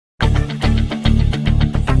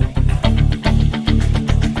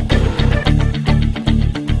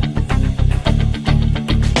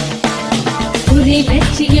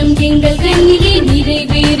எங்கள் கண்ணிலே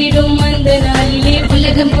நிறைவேறிடும் அந்த நாளிலே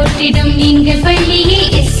உலகம் போற்றிடும் எங்கள் பள்ளியே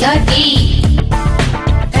SRK.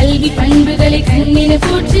 கல்வி பண்புகளை கண்ணின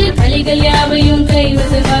போற்று பள்ளிகள் யாவையும்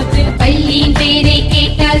கைவசமாக்கு பள்ளியின் பெயரை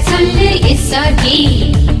கேட்டால் சொல்லு SRK.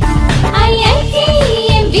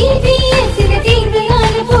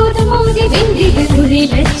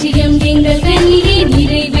 லட்சியம் எங்கள் கண்ணிலே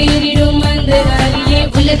நிறைவேறிடும் அந்த நாளிலே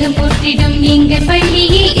உலகம் போற்றிடும் எங்கள்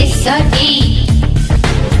பள்ளியே SRK.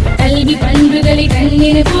 கல்வி பண்புகளை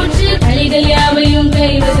கண்ணின போற்று பள்ளிகள் யாவையும்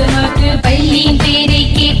கைவசமாக்கு பள்ளியின் பெயரை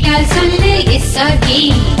கேட்டால் சொல்லு SRK.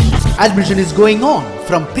 Admission is going on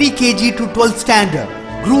from pre-KG to 12th standard.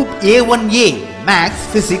 Group A1A Maths,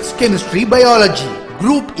 Physics, Chemistry, Biology.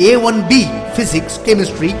 Group A1B Physics,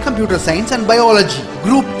 Chemistry, Computer Science and Biology.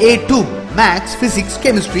 Group A2 Maths, Physics,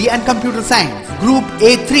 Chemistry and Computer Science. Group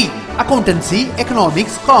A3 Accountancy,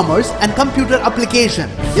 Economics, Commerce and Computer Application.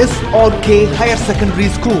 SRK Higher Secondary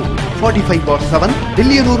School, 45/7,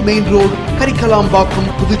 Dilliyanur Main Road, Karikalampakkam,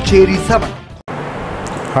 Puducherry 7.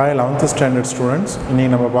 Hi 11th standard students.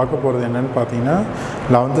 இன்னைக்கு நம்ம பார்க்க போறது என்னன்னு பார்த்தீங்கன்னா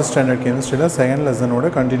 11th standard chemistryல second லெசனோட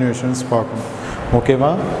continuations பார்க்கணும்.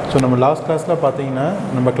 ஓகேவா? So நம்ம last கிளாஸில் பார்த்தீங்கன்னா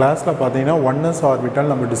நம்ம கிளாஸில் பார்த்தீங்கன்னா 1s ஆர்பிட்டால்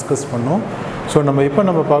நம்ம டிஸ்கஸ் பண்ணோம். ஸோ நம்ம இப்போ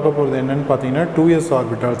நம்ம பார்க்க போகிறது என்னென்னு பார்த்தீங்கன்னா 2s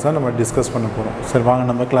ஆர்பிட்டால்ஸ் தான் நம்ம டிஸ்கஸ் பண்ண போகிறோம். சரி வாங்க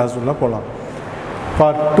நம்ம கிளாஸ் உள்ள போகலாம்.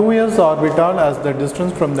 For 2s orbital, as the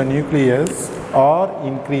distance from the nucleus or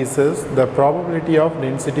increases, the probability of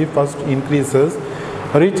density first increases,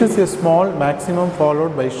 reaches a small maximum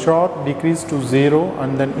followed by short decrease to 0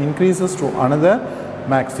 and then increases to another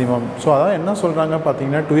maximum. So அதான் என்ன சொல்கிறாங்க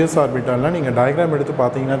பார்த்தீங்கன்னா 2s ஆர்பிட்டாலில் நீங்கள் diagram எடுத்து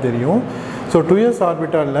பார்த்தீங்கன்னா தெரியும். So 2s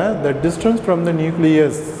ஆர்பிட்டாலில் the distance from the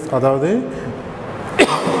nucleus, அதாவது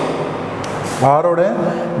ஆரோட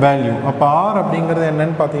வேல்யூ, அப்போ ஆர் அப்படிங்கிறது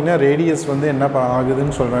என்னன்னு பார்த்தீங்கன்னா ரேடியஸ் வந்து என்ன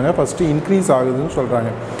ஆகுதுன்னு சொல்கிறாங்க, ஃபஸ்ட்டு இன்க்ரீஸ் ஆகுதுன்னு சொல்கிறாங்க.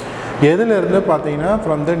 எதுலேருந்து பார்த்தீங்கன்னா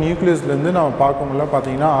ஃப்ரம் த நியூக்ளியஸ்லேருந்து நம்ம பார்க்கும்போது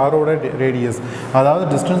பார்த்தீங்கன்னா ஆரோட ரேடியஸ், அதாவது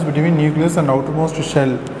distance between nucleus and outer most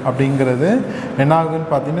shell அப்படிங்கிறது என்ன ஆகுதுன்னு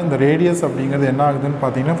பார்த்தீங்கன்னா இந்த ரேடியஸ் அப்படிங்கிறது என்ன ஆகுதுன்னு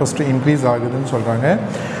பார்த்தீங்கன்னா ஃபஸ்ட்டு இன்க்ரீஸ் ஆகுதுன்னு சொல்கிறாங்க.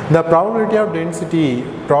 The probability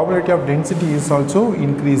of density is also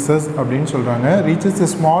increases அப்படின்னு சொல்கிறாங்க. Reaches a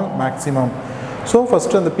small maximum. So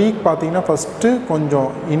first அந்த பீக் பார்த்தீங்கன்னா ஃபஸ்ட்டு கொஞ்சம்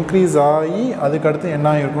இன்க்ரீஸ் ஆகி அதுக்கடுத்து என்ன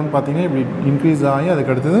ஆகிருக்குன்னு பார்த்தீங்கன்னா இப்படி இன்க்ரீஸ் ஆகி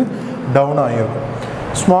அதுக்கடுத்தது டவுன் ஆகிருக்கும்.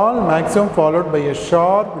 Small maximum followed by a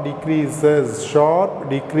sharp decreases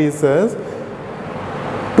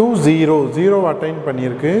to 0 attain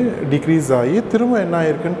பண்ணியிருக்கு, டிக்ரீஸ் ஆகி திரும்ப என்ன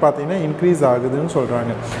ஆகிருக்குன்னு பார்த்தீங்கன்னா இன்க்ரீஸ் ஆகுதுன்னு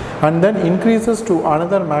சொல்கிறாங்க. And then increases to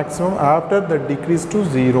another maximum after the decrease to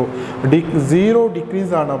 0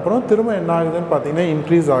 degrees ஆன அப்புறம் திரும்ப என்ன ஆகுதுன்னு பார்த்தீங்கன்னா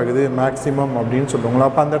இன்க்ரீஸ் ஆகுது மேக்ஸிமம் அப்படின்னு சொல்லுவாங்களா.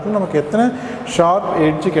 அப்போ அந்த இடத்துல நமக்கு எத்தனை ஷார்ப்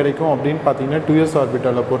எட்ஜ் கிடைக்கும் அப்படின்னு பார்த்தீங்கன்னா 2s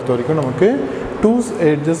ஆர்பிட்டாலை பொறுத்த வரைக்கும் நமக்கு 2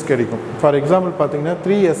 எட்ஜஸ் கிடைக்கும். ஃபார் எக்ஸாம்பிள் பார்த்தீங்கன்னா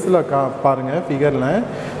 3sல பாருங்கள் ஃபிகரில்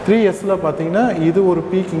 3sல பார்த்தீங்கன்னா இது ஒரு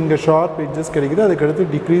பீக் இங்கே ஷார்ப் எட்ஜஸ் கிடைக்குது, அதுக்கடுத்து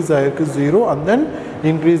டிக்ரீஸ் ஆகிருக்கு 0 அண்ட் தென்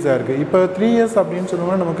இன்க்ரீஸ் ஆகிருக்கு. இப்போ 3s அப்படின்னு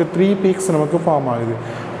சொல்லுவோம்னா நமக்கு 3 பீக்ஸ் நமக்கு ஃபார்ம் ஆகுது.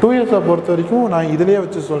 2sஐ பொறுத்த வரைக்கும் நான் இதிலே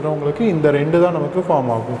வச்சு சொல்கிறேன் உங்களுக்கு, இந்த ரெண்டு தான் நமக்கு ஃபார்ம்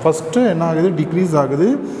ஆகும். ஃபஸ்ட்டு என்ன ஆகுது, டிக்ரீஸ் ஆகுது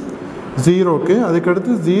 0க்கு,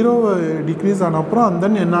 அதுக்கடுத்து 0 டிக்ரீஸ் ஆன அப்புறம் அண்ட்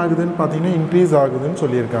தென் என்ன ஆகுதுன்னு பார்த்தீங்கன்னா இன்க்ரீஸ் ஆகுதுன்னு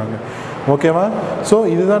சொல்லியிருக்காங்க. ஓகேவா? ஸோ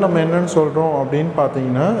இதுதான் நம்ம என்னன்னு சொல்கிறோம் அப்படின்னு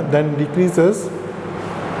பார்த்தீங்கன்னா தென்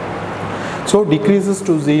decreases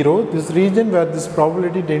to 0. This region where this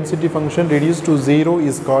probability density function reduced to 0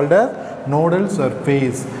 is called as nodal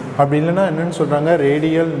surface. அப்படி இல்லைன்னா என்னன்னு சொல்கிறாங்க,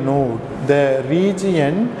 radial node. The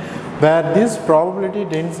region where this probability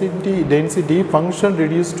density function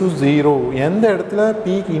reduced to 0, எந்த இடத்துல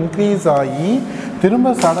பீக் இன்க்ரீஸ் ஆகி திரும்ப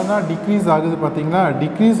சடனாக டிக்ரீஸ் ஆகுது பார்த்தீங்களா,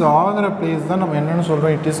 டிக்ரீஸ் ஆகிற பிளேஸ் தான் நம்ம என்னென்னு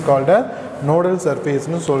சொல்கிறோம், it is called a nodal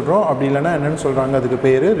சர்ஃபேஸ்னு சொல்கிறோம். அப்படி இல்லைன்னா என்னென்னு சொல்கிறாங்க, அதுக்கு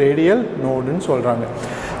பேர் ரேடியல் நோடுன்னு சொல்கிறாங்க.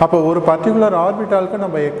 அப்போ ஒரு பர்டிகுலர் ஆர்பிட்டாலுக்கு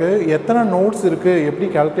நம்ம எத்தனை நோட்ஸ் இருக்குது எப்படி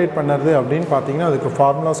கால்குலேட் பண்ணுறது அப்படின்னு பார்த்தீங்கன்னா அதுக்கு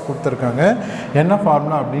ஃபார்முலாஸ் கொடுத்துருக்காங்க. என்ன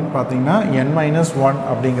ஃபார்முலா அப்படின்னு பார்த்தீங்கன்னா n-1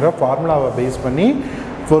 அப்படிங்கிற ஃபார்முலாவை பேஸ் பண்ணி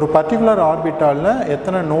ஒரு பர்டிகுலர் ஆர்பிட்டாலில்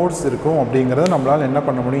எத்தனை நோட்ஸ் இருக்கும் அப்படிங்கிறத நம்மளால் என்ன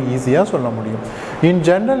பண்ண முடியும், ஈஸியாக சொல்ல முடியும். In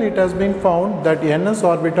general it has been found that ns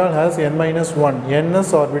orbital has n-1.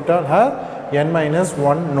 ns orbital has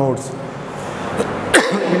n-1 nodes.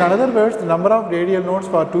 In other words, the number of radial nodes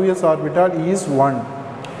for 2s orbital is 1.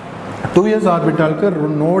 2s ஆர்பிட்டாலுக்கு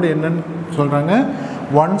node என்னன்னு சொல்கிறாங்க,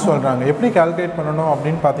 1 சொல்கிறாங்க. எப்படி கால்குலேட் பண்ணணும்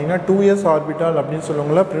அப்படின்னு பார்த்தீங்கன்னா 2s orbital அப்படின்னு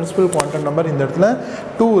சொல்லுவாங்களா, principal quantum number இந்த இடத்துல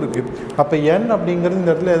 2 இருக்குது. அப்போ n அப்படிங்கிறது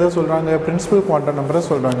இந்த இடத்துல எதை சொல்கிறாங்க, பிரின்சிபல் குவாண்டம் நம்பரை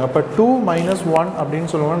சொல்கிறாங்க. அப்போ 2 - 1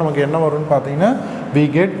 அப்படின்னு சொல்லுவாங்க, நமக்கு என்ன வரும்னு பார்த்தீங்கன்னா we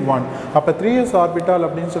get 1. அப்போ 3s ஆர்பிட்டால்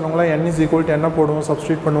அப்படின்னு சொல்லுவாங்களா, n is equal to என்ன போடுவோம்,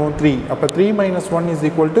 சப்ஸ்டியூட் பண்ணுவோம் 3. அப்போ 3 - 1 is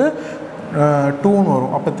equal to 2ன்னு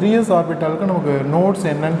வரும். அப்போ 3s ஆர்பிட்டாலுக்கு நமக்கு நோட்ஸ்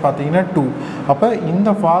என்னன்னு பார்த்தீங்கன்னா 2. அப்போ இந்த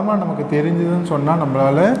ஃபார்மா நமக்கு தெரிஞ்சதுன்னு சொன்னால்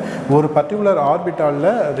நம்மளால் ஒரு பர்டிகுலர்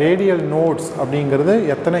ஆர்பிட்டாலில் ரேடியல் நோட்ஸ் அப்படிங்கிறது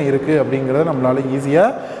எத்தனை இருக்குது அப்படிங்கிறத நம்மளால்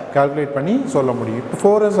ஈஸியாக கால்குலேட் பண்ணி சொல்ல முடியும். இப்போ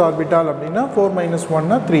 4s ஆர்பிட்டால் அப்படின்னா 4 - 1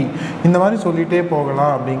 = 3, இந்த மாதிரி சொல்லிகிட்டே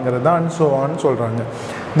போகலாம் அப்படிங்கிறது தான் and so on சொல்கிறாங்க.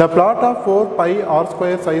 The plot of 4 pi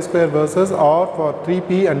r² psi² versus r for 3p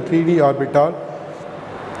and 3d orbital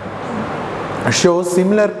shows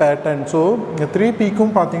similar pattern. So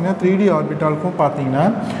 3pக்கும் பார்த்தீங்கன்னா 3d ஆர்பிட்டாலுக்கும் பார்த்தீங்கன்னா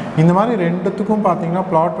இந்த மாதிரி ரெண்டுத்துக்கும் பார்த்தீங்கன்னா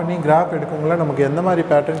பிளாட் பண்ணி கிராஃப் எடுக்கவங்கள நமக்கு எந்த மாதிரி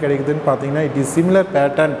பேட்டர்ன் கிடைக்குதுன்னு பார்த்தீங்கன்னா இட் இஸ் சிமிலர்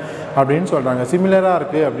பேட்டர்ன் அப்படின்னு சொல்கிறாங்க. சிமிலராக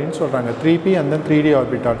இருக்குது அப்படின்னு சொல்கிறாங்க 3p and then 3d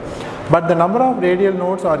orbital. But the number of radial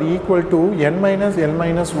nodes are equal to n minus l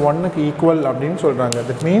minus 1க்கு equal அப்படின்னு சொல்கிறாங்க.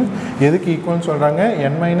 That means எதுக்கு ஈக்குவல்னு சொல்கிறாங்க?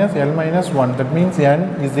 n minus l minus 1. That means n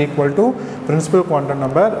is equal to principal quantum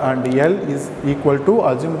number and l is equal to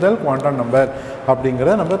azimuthal quantum number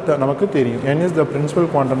அப்படிங்கிறத நமக்கு தெரியும். n is the principal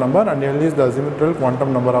quantum number and l is the azimuthal quantum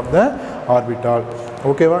number of the orbital.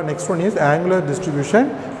 ஓகேவா? Next one is angular distribution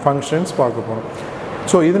functions பார்க்க போகிறோம்.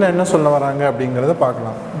 So இதில் என்ன சொல்ல வராங்க அப்படிங்கிறத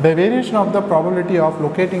பார்க்கலாம். The variation of the probability of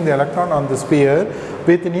locating the electron on the sphere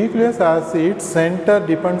with nucleus as its center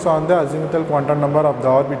depends on the azimuthal quantum number of the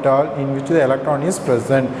orbital in which the electron is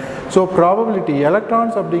present. So probability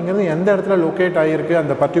electrons அப்படிங்கிறது எந்த இடத்துல locate ஆகிருக்கு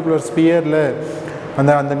அந்த particular ஸ்பியரில்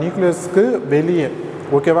அந்த நியூக்ளியஸ்க்கு வெளியே,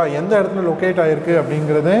 ஓகேவா, எந்த இடத்துல லொக்கேட் ஆகிருக்கு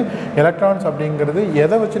அப்படிங்கிறது எலக்ட்ரான்ஸ் அப்படிங்கிறது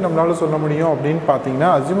எதை வச்சு நம்மளால் சொல்ல முடியும் அப்படின்னு பார்த்தீங்கன்னா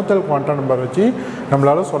அசிமுத்தல் குவாண்டம் நம்பர் வச்சு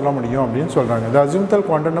நம்மளால் சொல்ல முடியும் அப்படின்னு சொல்கிறாங்க. the azimuthal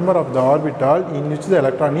quantum number of the orbital in which the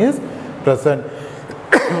electron is present.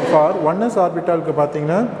 for 1s ஆர்பிட்டாலுக்கு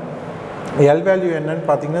பார்த்தீங்கன்னா L வேல்யூ என்னன்னு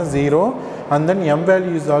பார்த்தீங்கன்னா 0 and then M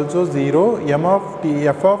value is also 0.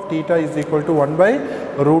 F of theta is equal to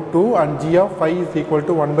 1/√2 and G of phi is equal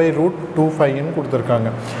to 1/√25 ன்னு கொடுத்துருக்காங்க.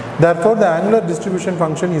 Therefore the angular distribution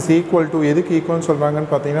function is equal to எதுக்கு ஈக்குவல்னு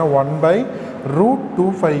சொல்கிறாங்கன்னு பார்த்தீங்கன்னா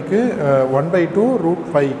 1/√25க்கு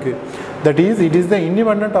 1/2√5க்கு. that is it is the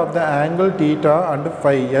independent of the angle theta and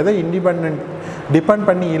phi. எதை independent depend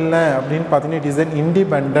பண்ணி இல்லை அப்படின்னு பார்த்தீங்கன்னா இட் இஸ் அன்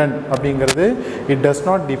இண்டிபெண்டன்ட் அப்படிங்கிறது இட் டஸ்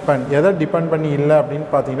நாட் டிபெண்ட். எதை டிபெண்ட் பண்ணி இல்லை அப்படின்னு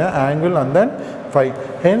பார்த்தீங்கன்னா angle and then phi.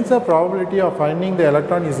 hence the probability of finding the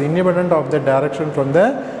electron is independent of the direction from the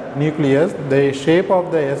nucleus. the shape of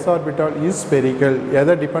the s orbital is spherical.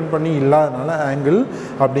 எதை depend பண்ணி இல்லாதனால angle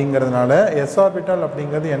அப்படிங்கிறதுனால s orbital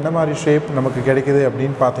அப்படிங்கிறது என்ன மாதிரி shape நமக்கு கிடைக்குது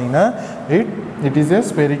அப்படின்னு பார்த்தீங்கன்னா it is a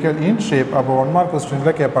spherical in shape. அப்போ 1 mark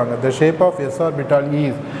questionல கேட்பாங்க the shape of s orbital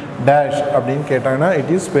is dash அப்படின்னு கேட்டாங்கன்னா it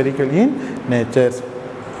is spherical in nature.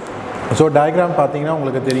 So diagram பார்த்தீங்கன்னா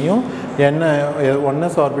உங்களுக்கு தெரியும் என்ன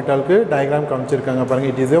 1s ஆர்பிட்டாலுக்கு டயக்ராம் காமிச்சிருக்காங்க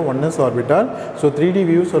பாருங்கள். It is a 1s orbital. So 3D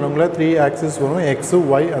view சொல்லுங்களா 3 ஆக்சிஸ் வரும் x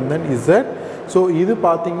y and then z. So இது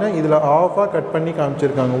பார்த்தீங்கன்னா இதில் ஆஃபாக கட் பண்ணி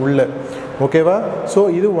காமிச்சிருக்காங்க உள்ளே, ஓகேவா. ஸோ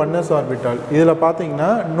இது 1s ஆர்பிட்டால். இதில்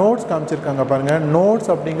பார்த்தீங்கன்னா நோட்ஸ் காமிச்சிருக்காங்க பாருங்கள்.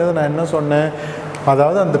 நோட்ஸ் அப்படிங்கிறது நான் என்ன சொன்னேன்,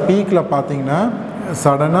 அதாவது அந்த பீக்கில் பார்த்தீங்கன்னா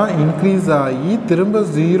சடனாக இன்க்ரீஸ் ஆகி திரும்ப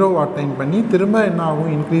 0 அட்டைன் பண்ணி திரும்ப என்ன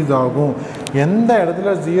ஆகும், இன்க்ரீஸ் ஆகும். எந்த இடத்துல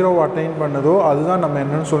 0 அட்டைன் பண்ணதோ அதுதான் நம்ம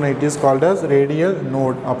என்னென்னு சொன்னோம், it is called as radial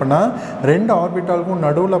note. அப்படின்னா ரெண்டு ஆர்பிட்டாலுக்கும்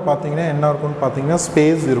நடுவில் பார்த்தீங்கன்னா என்ன இருக்கும்னு பார்த்தீங்கன்னா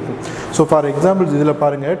ஸ்பேஸ் இருக்கும். ஸோ ஃபார் எக்ஸாம்பிள்ஸ் இதில்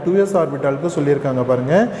பாருங்கள் 2s ஆர்பிட்டாலுக்கு சொல்லியிருக்காங்க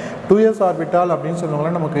பாருங்கள். 2s ஆர்பிட்டால் அப்படின்னு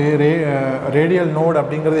சொல்லுவாங்கன்னா நமக்கு ரேடியல் நோட்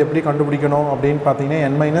அப்படிங்கிறது எப்படி கண்டுபிடிக்கணும் அப்படின்னு பார்த்தீங்கன்னா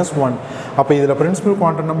n-1. அப்போ இதில் பிரின்சிபல்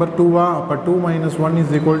குவாண்டம் நம்பர் 2வா, அப்போ 2 - 1 is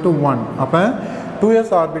equal to 1. அப்போ 2s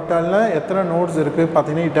ஆர்பிட்டாலில் எத்தனை நோட்ஸ் இருக்குது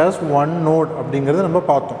பார்த்தீங்கன்னா இட் ஹாஸ் 1 நோட் அப்படிங்கிறது நம்ம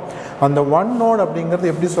பார்த்தோம். அந்த 1 நோட் அப்படிங்கிறது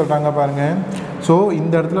எப்படி சொல்கிறாங்க பாருங்கள். ஸோ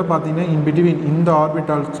இந்த இடத்துல பார்த்தீங்கன்னா இன் பிட்வீன் இந்த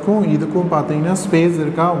ஆர்பிட்டால்ஸ்க்கும் இதுக்கும் பார்த்தீங்கன்னா ஸ்பேஸ்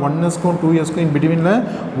இருக்கா, 1sக்கும் 2sக்கும் இன் பிட்வீனில்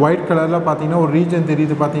ஒயிட் கலரில் பார்த்தீங்கன்னா ஒரு ரீஜன்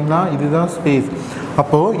தெரியுது பார்த்தீங்களா, இதுதான் ஸ்பேஸ்.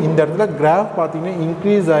 அப்போது இந்த இடத்துல கிராஃப் பார்த்தீங்கன்னா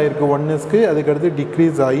இன்க்ரீஸ் ஆகிருக்கு 1sக்கு, அதுக்கடுத்து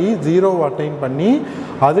டிக்ரீஸ் ஆகி 0 அட்டைன் பண்ணி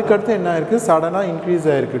அதுக்கடுத்து என்ன ஆகிருக்கு சடனாக இன்க்ரீஸ்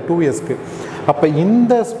ஆகிருக்கு 2sக்கு. அப்போ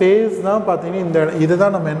இந்த ஸ்பேஸ் தான் பார்த்தீங்கன்னா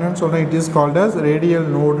இதுதான் நம்ம என்னென்னு சொல்கிறோம், it is called as radial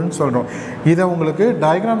நோடுன்னு சொல்கிறோம். இதை உங்களுக்கு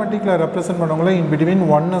டயக்ராமெட்டிக்கில் ரெப்ரசென்ட் பண்ணவங்களே இன் பிட்வீன்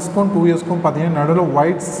 1sக்கும் 2sக்கும் பார்த்தீங்கன்னா நடுவில்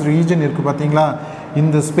ஒயிட் ரீஜன் இருக்குது பார்த்தீங்களா,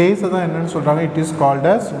 இந்த ஸ்பேஸை தான் என்னென்னு சொல்கிறாங்க, இட் இஸ் கால்ட்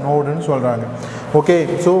அஸ் நோடுன்னு சொல்கிறாங்க. ஓகே,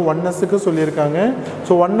 ஸோ 1sக்கு சொல்லியிருக்காங்க.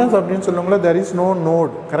 ஸோ 1s அப்படின்னு சொல்லுவாங்களா there is no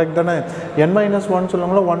note, correct தானே. n-1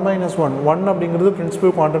 சொல்லுவாங்களா 1 அப்படிங்கிறது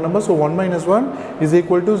principal quantum number. So 1 - 1 is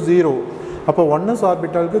equal to 0. அப்போ 1s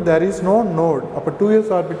ஆர்பிட்டாலுக்கு there is no node. அப்போ 2s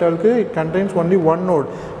ஆர்பிட்டாலுக்கு it contains only 1 node.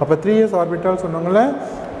 அப்போ 3s ஆர்பிட்டால் சொன்னாங்களே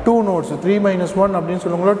 2 nodes. 3 - 1 அப்படின்னு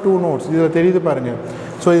சொல்லுவாங்களா 2 nodes. இதில் தெரியுது பாருங்கள்.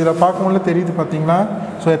 ஸோ இதில் பார்க்கும்போது தெரியுது பார்த்தீங்களா.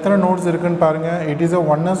 ஸோ எத்தனை நோட்ஸ் இருக்குன்னு பாருங்கள். It is a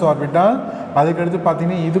 1s orbital. அதுக்கடுத்து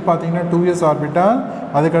பார்த்தீங்கன்னா இது பார்த்தீங்கன்னா 2s ஆர்பிட்டால்.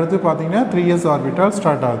 அதுக்கடுத்து பார்த்தீங்கன்னா 3s ஆர்பிட்டால்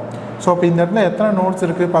ஸ்டார்ட் ஆகுது. ஸோ அப்போ இந்த இடத்துல எத்தனை நோட்ஸ்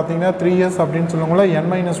இருக்குது பார்த்தீங்கன்னா 3s அப்படின்னு சொல்லுவாங்களா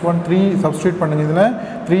n-1 3 சப்ஸ்டியூட் பண்ணுங்க இதில்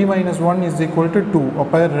 3 - 1 is equal to 2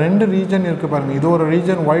 அப்போ ரெண்டு ரீஜன் இருக்குது பாருங்கள் இது ஒரு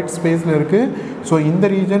ரீஜன் ஒயிட் ஸ்பேஸில் இருக்குது ஸோ இந்த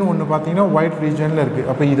ரீஜன் ஒன்று பார்த்தீங்கன்னா ஒயிட் ரீஜனில் இருக்குது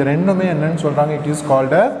அப்போ இது ரெண்டுமே என்னன்னு சொல்கிறாங்க it is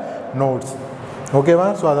called as notes ஓகேவா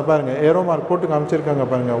ஸோ அதை பாருங்கள் ஏரோ மார்க் போட்டு காமிச்சிருக்காங்க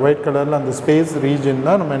பாருங்கள் ஒயிட் கலரில் அந்த ஸ்பேஸ் ரீஜன்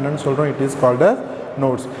தான் நம்ம என்னென்னு சொல்கிறோம் it is called as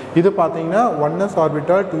notes இது பார்த்தீங்கன்னா 1s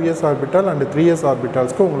orbital 2s orbital and 3s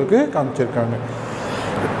ஆர்பிட்டால்ஸ்க்கு உங்களுக்கு காமிச்சிருக்காங்க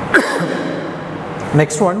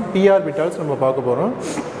நெக்ஸ்ட் ஒன் p ஆர்பிட்டால்ஸ் நம்ம பார்க்க போகிறோம்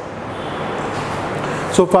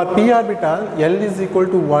so for p orbital l is equal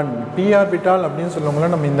to 1 p orbital அப்படின்னு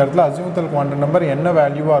சொல்லுவாங்களா நம்ம இந்த இடத்துல அசிமுத்தல் குவாண்டம் நம்பர் என்ன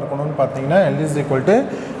வேல்யூவாக இருக்கணும்னு பார்த்தீங்கன்னா l is equal to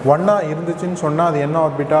 1 இருந்துச்சுன்னு சொன்னால் அது என்ன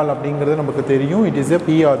ஆர்பிட்டால் அப்படிங்கிறது நமக்கு தெரியும் it is a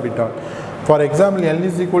p orbital for example l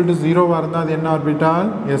is equal to 0 இருந்தால் அது என்ன ஆர்பிட்டால்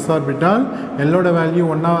s ஆர்பிட்டால் l ஓட வேல்யூ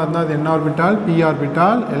 1 இருந்தால் அது என்ன orbital p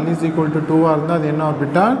orbital l is equal to 2 இருந்தால் அது என்ன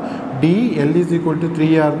orbital d l is equal to 3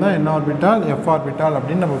 இருந்தால் என்ன ஆர்பிட்டால் f ஆர்பிட்டால்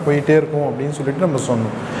அப்படின்னு நம்ம போயிட்டே இருக்கோம் அப்படின்னு சொல்லிட்டு நம்ம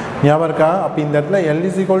சொன்னோம் ஞாபகம் இருக்கா அப்போ இந்த இடத்துல l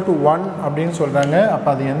is equal to 1 அப்படின்னு சொல்கிறாங்க அப்போ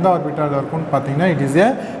அது எந்த ஆர்பிட்டால் இருக்கும்னு பார்த்தீங்கன்னா it is a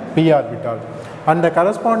p orbital and the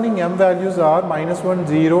corresponding m values are -1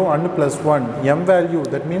 0 and +1 m value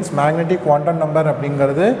that means magnetic quantum number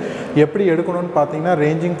அப்படிங்கிறது எப்படி எடுக்கணும்னு பார்த்தீங்கன்னா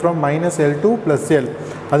ranging from -l to +l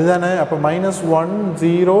அதுதானே அப்போ -1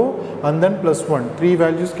 0 and then +1 3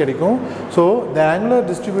 values கிடைக்கும் so the angular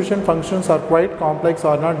distribution functions are quite complex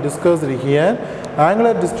are not discussed here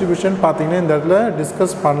angular distribution பார்த்தீங்கன்னா இந்த இடத்துல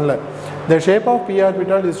டிஸ்கஸ் பண்ணல the shape of p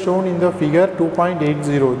orbital is shown in the figure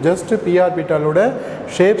 2.80 just p orbital ஓட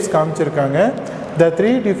shapes காமிச்சிருக்காங்க the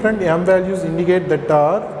three different m values indicate that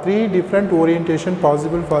are three different orientation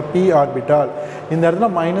possible for p orbital இந்த இடத்துல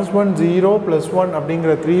 -1 0 +1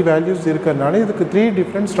 அப்படிங்கிற 3 values இருக்கிறதுனால இதுக்கு 3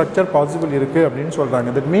 different structure possible இருக்குது அப்படின்னு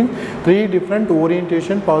சொல்கிறாங்க that means 3 different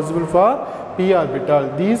orientation possible for p orbital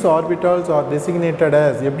these orbitals are designated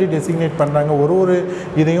as எப்படி designate பண்ணுறாங்க ஒரு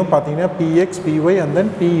இதையும் பார்த்தீங்கன்னா px py and then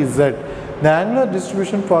pz the angular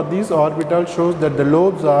distribution for these orbitals shows that the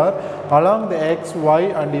lobes are along the x y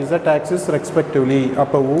and z axis respectively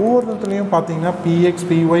அப்போ ஒவ்வொருத்தலையும் பார்த்தீங்கன்னா px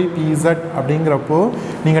py pz அப்படிங்கிறப்போ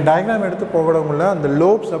நீங்கள் diagram எடுத்து போகிறவங்கள அந்த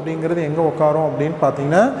லோப்ஸ் அப்படிங்கிறது எங்கே உட்காரும் அப்படின்னு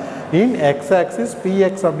பார்த்தீங்கன்னா in x axis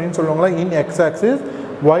px அப்படின்னு சொல்லுவாங்களா in x axis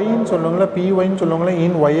yன்னு சொல்லுவாங்களா pyன்னு சொல்லுவாங்களா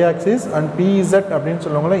in y axis and pz அப்படின்னு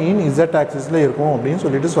சொல்லுவாங்களா in z axisல இருக்கும் அப்படின்னு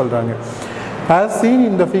சொல்லிட்டு சொல்கிறாங்க as seen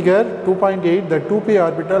in the figure 2.8 the 2p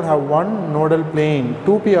orbital have one nodal plane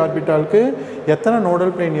 2p orbitalக்கு எத்தனை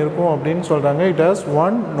nodal plane இருக்கும் அப்படின்னு சொல்கிறாங்க it has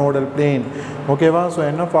one nodal plane ஓகேவா ஸோ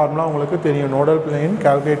என்ன ஃபார்முலா உங்களுக்கு தெரியும் nodal plane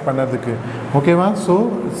calculate பண்ணுறதுக்கு ஓகேவா so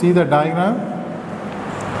see the diagram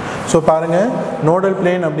so பாருங்கள் nodal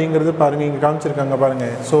plane அப்படிங்கிறது பாருங்கள் இங்கே காமிச்சிருக்காங்க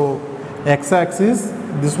பாருங்கள் so x axis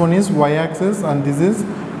this one is y axis and this is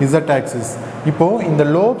z axis இப்போது இந்த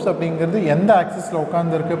லோப்ஸ் அப்படிங்கிறது எந்த ஆக்சிஸில்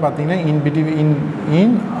உட்காந்துருக்கு பார்த்தீங்கன்னா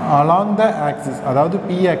இன் அலாங் த ஆக்சிஸ் அதாவது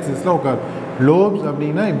p ஆக்சிஸில் உட்காரு லோப்ஸ்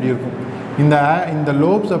அப்படின்னா இப்படி இருக்கும் இந்த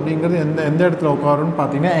லோப்ஸ் அப்படிங்கிறது எந்த இடத்துல உட்காருன்னு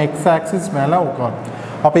பார்த்தீங்கன்னா எக்ஸ் ஆக்சிஸ் மேலே உட்காரும்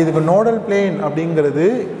அப்போ இதுக்கு நோடல் பிளேன் அப்படிங்கிறது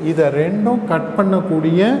இதை ரெண்டும் கட்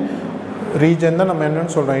பண்ணக்கூடிய ரீஜன் தான் நம்ம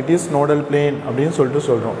என்னென்னு சொல்கிறோம் இட் இஸ் நோடல் பிளேன் அப்படின்னு சொல்லிட்டு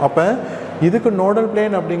சொல்கிறோம் அப்போ இதுக்கு நோடல்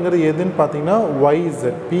பிளேன் அப்படிங்கிறது எதுன்னு பார்த்தீங்கன்னா YZ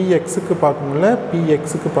PXக்கு பார்க்கணும்ல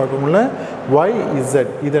PXக்கு பார்க்கணும்ல YZ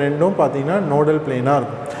இது ரெண்டும் பார்த்தீங்கன்னா நோடல் பிளேனாக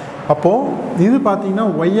இருக்கும் அப்போது இது பார்த்தீங்கன்னா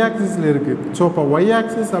y ஆக்சிஸில் இருக்குது ஸோ இப்போ y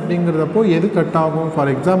ஆக்சிஸ் அப்படிங்கிறதப்போ எது கட் ஆகும்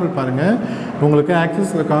ஃபார் எக்ஸாம்பிள் பாருங்கள் உங்களுக்கு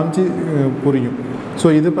ஆக்சிஸில் காமிச்சு புரியும் ஸோ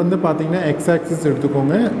இது வந்து பார்த்தீங்கன்னா x ஆக்சிஸ்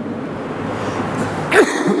எடுத்துக்கோங்க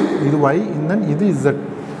இது y தென் இது Z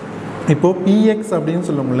இப்போது px அப்படின்னு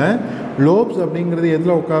சொல்லும்ல லோப்ஸ் அப்படிங்கிறது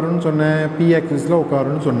எதில் உட்காருன்னு சொன்னேன் p ஆக்சிஸில்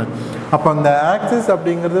உட்காருன்னு சொன்னேன் அப்போ அந்த ஆக்சிஸ்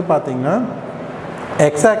அப்படிங்கிறது பார்த்தீங்கன்னா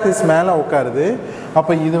எக்ஸ் ஆக்சிஸ் மேலே உட்காருது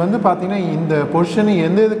அப்போ இது வந்து பார்த்தீங்கன்னா இந்த பொசிஷனு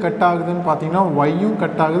எது கட் ஆகுதுன்னு பார்த்தீங்கன்னா ஒய்யும்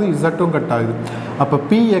கட் ஆகுது இசட்டும் கட் ஆகுது அப்போ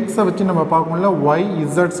pxஐ வச்சு நம்ம பார்க்கணும்ல ஒய்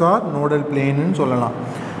இசட்ஸ் ஆர் நோடல் பிளேன்னு சொல்லலாம்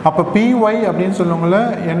அப்போ py அப்படின்னு சொல்லுவங்கள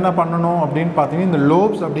என்ன பண்ணணும் அப்படின்னு பார்த்தீங்கன்னா இந்த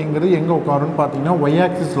லோப்ஸ் அப்படிங்கிறது எங்கே உட்காருன்னு பார்த்தீங்கன்னா ஒய்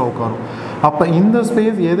ஆக்சிஸில் உட்காரும் அப்போ இந்த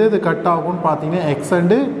ஸ்பேஸ் எது கட் ஆகும்னு பார்த்தீங்கன்னா எக்ஸ்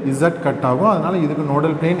அண்டு இசட் கட் ஆகும் அதனால் இதுக்கு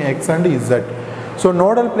nodal plane X and Z so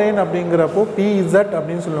nodal plane அப்படிங்கிறப்போ pz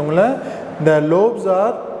அப்படின்னு சொல்லுவங்கள the lobes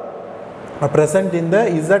are present in the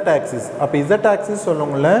z axis அப்போ z axis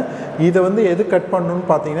சொல்லுவங்கள இதை வந்து எது கட் பண்ணணும்னு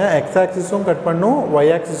பார்த்தீங்கன்னா x axisம் கட் பண்ணும் y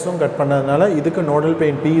axisம் கட் பண்ணதுனால இதுக்கு nodal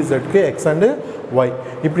plane pzக்கு x and y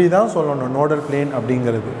இப்படி தான் சொல்லணும் நோடல் பிளேன்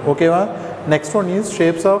அப்படிங்கிறது ஓகேவா next one is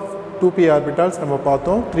shapes of 2p orbitals நம்ம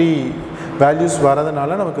பார்த்தோம் 3 வேல்யூஸ்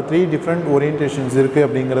வரதுனால நமக்கு 3 டிஃப்ரெண்ட் ஓரியன்டேஷன்ஸ் இருக்குது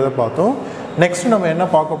அப்படிங்கிறத பார்த்தோம் நெக்ஸ்ட் நம்ம என்ன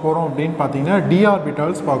பார்க்க போகிறோம் அப்படின்னு பார்த்தீங்கன்னா d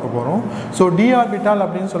ஆர்பிட்டால்ஸ் பார்க்க போகிறோம் ஸோ d ஆர்பிட்டால்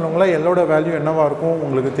அப்படின்னு சொல்லுவாங்களா எல்லோட வேல்யூ என்னவாக இருக்கும்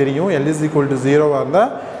உங்களுக்கு தெரியும் l is equal to 0 இருந்தால்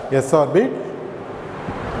s orbit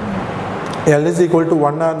L is equal to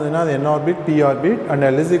 1 இருந்ததுன்னா அது n orbit p orbit and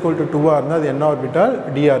L is equal to 2 இருந்தா அது n orbital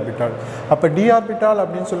d orbital. அப்ப d orbital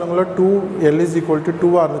அப்படினு சொல்லுங்களோ 2 L is equal to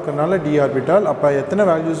 2 இருக்கறனால d orbital. அப்ப எத்தனை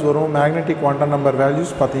values வரும் magnetic quantum number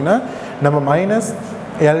values பாத்தீங்கன்னா நம்ம minus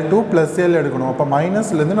L2 plus L எடுக்கணும். அப்ப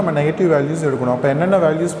மைனஸ்ல இருந்து நம்ம நெகட்டிவ் வேல்யூஸ் எடுக்கணும். அப்ப என்னென்ன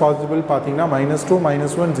வேல்யூஸ் பாசிபிள் பாத்தீங்கன்னா -2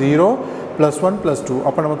 -1 0 +1 +2.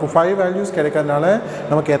 அப்ப நமக்கு 5 வேல்யூஸ் கிடைக்கிறதுனால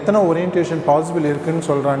நமக்கு எத்தனை ஓரியன்டேஷன் பாசிபிள் இருக்குன்னு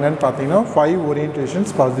சொல்றாங்கன்னு பாத்தீங்கன்னா 5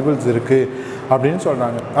 ஓரியன்டேஷன்ஸ் பாசிபிள்ஸ் இருக்கு அப்படினு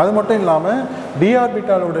சொல்றாங்க. அது மட்டும் இல்லாம d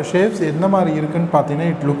ஆர்பிட்டாலோட ஷேப்ஸ் என்ன மாதிரி இருக்குன்னு பாத்தீங்கன்னா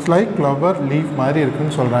it looks like clover leaf மாதிரி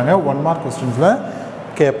இருக்குன்னு சொல்றாங்க. 1 மார்க் क्वेश्चंसல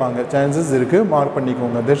கேட்பாங்க chances இருக்கு மார்க்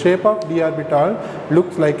பண்ணிக்கோங்க. The shape of d orbital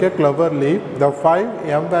looks like a clover leaf. The 5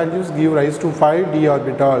 m values give rise to 5 d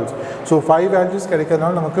orbitals. So 5 values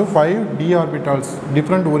கிடைக்கிறதுனால நமக்கு 5 d orbitals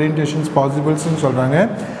different orientations possibles னு சொல்றாங்க.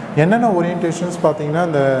 என்னென்ன orientations பாத்தீங்கன்னா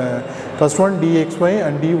the first one dxy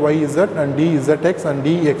and dyz and dzx and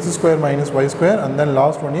dx square minus y square and then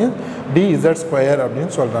last one is dz square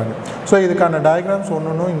அப்படினு சொல்றாங்க. So இதுக்கான diagrams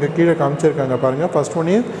ஒவ்வொன்றும் இங்க கீழே காமிச்சிருக்காங்க பாருங்க. First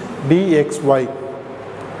one is dxy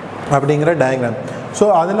அப்படிங்கிற டயக்ராம். ஸோ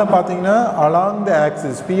அதில் பார்த்தீங்கன்னா along the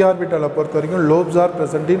axis p ஆர்பிட்டலை பொறுத்த வரைக்கும் lobes are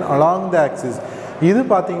present in along the axis. இது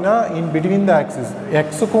பார்த்தீங்கன்னா in between the axis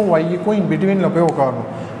xக்கும் yக்கும் in betweenல போய் உட்காரணும்.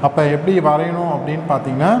 அப்போ எப்படி வரையணும் அப்படின்னு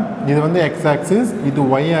பார்த்தீங்கன்னா இது வந்து x axis, இது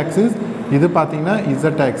y axis, இது பார்த்தீங்கன்னா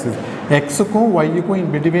z axis. xக்கும் yக்கும் in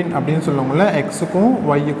between அப்படின்னு சொல்லுவாங்கல்ல, xக்கும்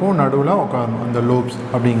yக்கும் நடுவில் உட்காரணும் அந்த lobes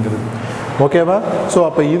அப்படிங்கிறது. ஓகேவா? ஸோ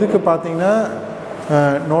அப்போ இதுக்கு பார்த்தீங்கன்னா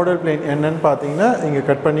nodal plane என்னன்னு பார்த்தீங்கன்னா இங்கே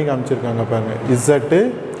கட் பண்ணி காமிச்சிருக்காங்க பாருங்க. z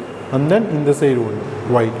and then இந்த சைடு வரும்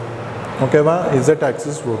y. ஓகேவா? z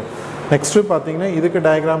axis வரும். நெக்ஸ்ட் பார்த்தீங்கன்னா இதுக்கு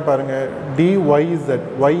டயக்ராம் பாருங்க. dyz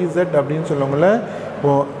yz அப்படின்னு சொல்லுவாங்கல்ல,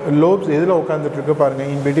 லோப்ஸ் எதில் உட்காந்துட்டு இருக்கு பாருங்க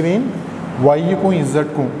in between yக்கும்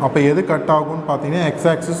zக்கும். அப்போ எது கட் ஆகும்னு பார்த்தீங்கன்னா x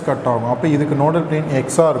axis கட் ஆகும். அப்போ இதுக்கு nodal plane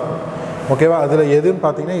x-ஆ இருக்கும். ஓகேவா? அதில் எதுன்னு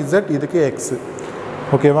பார்த்தீங்கன்னா z, இதுக்கு x.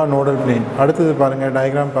 ஓகேவா? nodal plane. அடுத்தது பாருங்க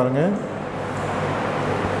டயக்ராம் பாருங்க.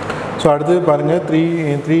 ஸோ அடுத்தது பாருங்கள்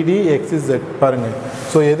 3D xz பாருங்கள்.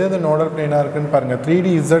 ஸோ எது எது நோடல் பிளேனாக இருக்குன்னு பாருங்கள். 3D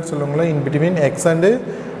z சொல்லுங்களேன் in between x and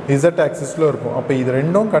z ஆக்சிஸில் இருக்கும். அப்போ இது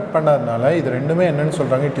ரெண்டும் கட் பண்ணாதனால இது ரெண்டுமே என்னென்னு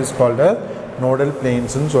சொல்கிறாங்க, it is called a nodal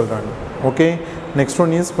பிளேன்ஸ்ன்னு சொல்கிறாங்க. ஓகே, நெக்ஸ்ட்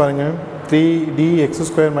ஒன் இஸ் பாருங்கள் 3D x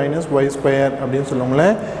square minus y square அப்படின்னு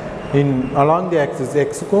சொல்லுவாங்களேன் இன் அலாங் தி ஆக்சிஸ்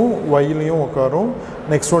எக்ஸுக்கும் ஒய்லையும் உட்காரும்.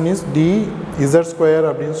 Next one is dz square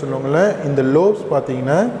அப்படின்னு சொல்லுவாங்களே, இந்த லோப்ஸ்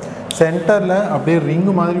பார்த்தீங்கன்னா சென்டரில் அப்படியே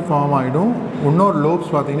ரிங்கு மாதிரி ஃபார்ம் ஆகிடும். இன்னொரு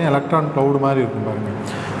லோப்ஸ் பார்த்தீங்கன்னா எலக்ட்ரான் க்ளவுடு மாதிரி இருக்கும் பாருங்கள்.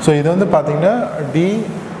 ஸோ இது வந்து பார்த்தீங்கன்னா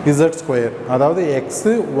dz ஸ்கொயர், அதாவது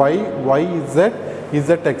எக்ஸு ஒய்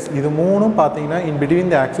zx இது மூணும் பார்த்தீங்கன்னா இன்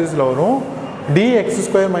பிட்வீன் தி ஆக்சிஸில் வரும். dx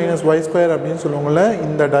square minus Y square அப்படின்னு சொல்லுவாங்கள்ல,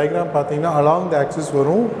 இந்த டயக்ராம் பார்த்தீங்கன்னா அலாங் தி ஆக்சிஸ்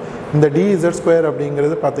வரும். இந்த dz ஸ்கொயர்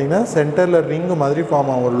அப்படிங்கிறது பார்த்தீங்கன்னா சென்டரில் ரிங்கு மாதிரி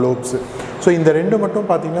ஃபார்ம் ஆகும் ஒரு லோப்ஸு. ஸோ இந்த ரெண்டு மட்டும்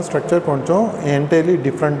பார்த்தீங்கன்னா ஸ்ட்ரக்சர் கொஞ்சம் என்டையர்லி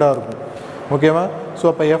டிஃப்ரெண்ட்டாக இருக்கும். ஓகேவா? ஸோ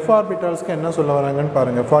அப்போ எஃப் ஆர்பிட்டால்ஸ்க்கு என்ன சொல்ல வராங்கன்னு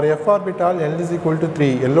பாருங்கள். For F orbital L is equal to 3,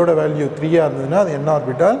 எல்லோட value 3ஆக இருந்ததுன்னா அது என்ன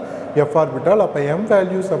ஆர்பிட்டால், எஃப் ஆர்பிட்டால். அப்போ எம்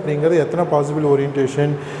வேல்யூஸ் அப்படிங்கிறது எத்தனை possible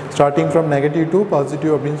orientation, starting from negative to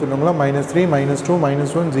positive அப்படின்னு சொல்லுவாங்களா, -3 -2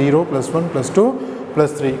 -1 0 +1 +2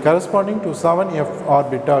 +3 corresponding to 7 F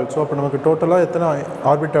orbital. So அப்போ நமக்கு டோட்டலாக எத்தனை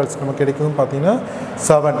ஆர்பிட்டால்ஸ் நமக்கு கிடைக்குதுன்னு பார்த்தீங்கன்னா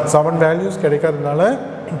 7 வேல்யூஸ் கிடைக்கிறதுனால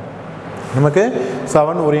நமக்கு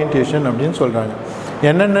 7 ஓரியன்டேஷன் அப்படின்னு சொல்கிறாங்க.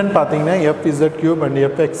 என்னென்னு பார்த்தீங்கன்னா fz cube and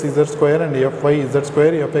fxz square and fyz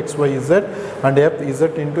square, fxyz and fz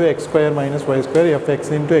into x square minus y square, fx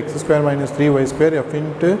into x square minus 3y square, f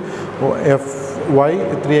into fy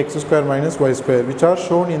 3x square minus y square, which are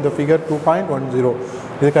shown in the figure 2.10.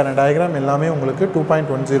 இதுக்கான diagram எல்லாமே உங்களுக்கு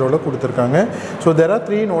 2.10ல் கொடுத்துருக்காங்க. So there are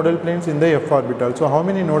 3 nodal planes in the f orbital. So how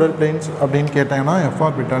many nodal planes அப்படின்னு கேட்டாங்கன்னா f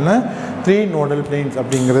orbitalல 3 nodal planes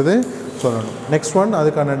அப்படிங்கிறது சொல்லணும். Next one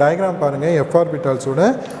அதுக்கான diagram பாருங்கள். எஃப் ஆர்பிட்டால்ஸோட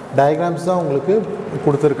டயக்ராம்ஸ் தான் உங்களுக்கு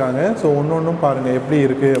கொடுத்துருக்காங்க. ஸோ ஒன்று பாருங்கள் எப்படி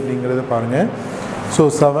இருக்குது அப்படிங்கிறத பாருங்கள். ஸோ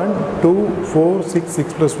 7 2 4 6 6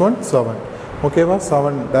 + 1 7. ஓகேவா?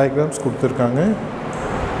 7 டயக்ராம்ஸ் கொடுத்துருக்காங்க.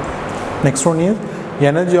 Next one is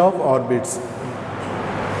energy of orbits.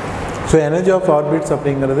 So energy of orbits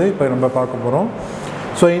அப்படிங்கிறது இப்போ நம்ம பார்க்க போகிறோம்.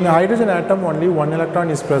 So in hydrogen atom only one electron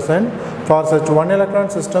is present. For such one electron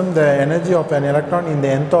system, the energy of an electron in the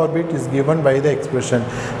nth orbit is given by the expression.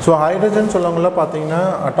 So hydrogen சொல்லுவாங்கல்ல பார்த்தீங்கன்னா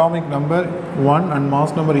atomic number 1 and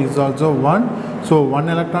mass number is also 1. So 1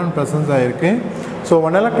 electron presence ஆயிருக்கு. So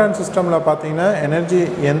 1 electron systemல பார்த்தீங்கன்னா energy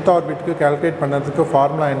nth orbitக்கு calculate பண்ணுறதுக்கு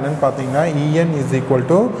formula என்னன்னு பார்த்தீங்கன்னா En is equal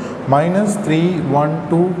to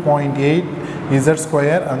 -312.8 z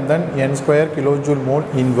square and then n square kilojoule mole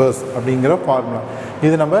inverse அப்படிங்கிற formula.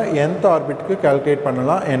 இது நம்ம nth ஆர்பிட்க்கு கால்குலேட்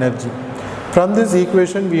பண்ணலாம் energy. From this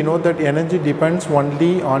equation we know that energy depends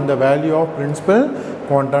only on the value of principal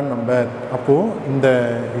quantum number. அப்போ இந்த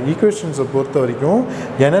ஈக்குவேஷன்ஸை பொறுத்த வரைக்கும்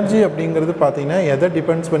energy அப்படிங்கிறது பார்த்தீங்கன்னா எதை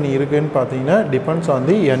டிபெண்ட்ஸ் பண்ணி இருக்குன்னு பார்த்தீங்கன்னா depends on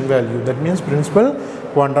the n value, that means principal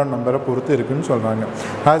quantum நம்பரை பொறுத்து இருக்குன்னு சொல்கிறாங்க.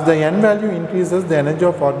 as the n value increases the energy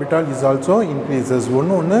of orbital is also increases.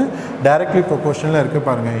 ஒன்று டைரக்ட்லி ப்ரொபோர்ஷனில் இருக்குது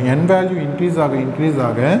பாருங்கள். n வேல்யூ இன்க்ரீஸ்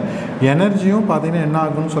ஆக எனர்ஜியும் பார்த்தீங்கன்னா என்ன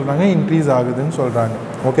ஆகுதுன்னு சொல்கிறாங்க, இன்க்ரீஸ் ஆகுதுன்னு சொல்கிறாங்க.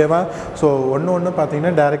 ஓகேவா? ஸோ ஒன்று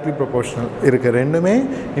பார்த்தீங்கன்னா டைரக்ட்லி ப்ரொபோர்ஷனல் இருக்குது, ரெண்டுமே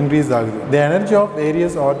இன்க்ரீஸ் ஆகுது. the energy of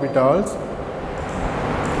various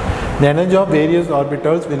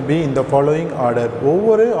orbitals will be in the following order.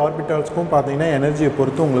 ஒவ்வொரு ஆர்பிட்டால்ஸ்க்கும் பார்த்தீங்கன்னா எனர்ஜியை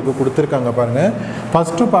பொறுத்து உங்களுக்கு கொடுத்துருக்காங்க பாருங்கள்.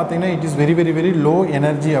 ஃபஸ்ட்டு பார்த்தீங்கன்னா it is very very very low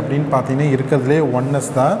energy அப்படின்னு பார்த்தீங்கன்னா இருக்கிறதுலே 1s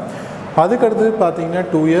தான். அதுக்கடுத்தது பார்த்தீங்கன்னா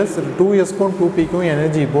 2sக்கும் 2pக்கும்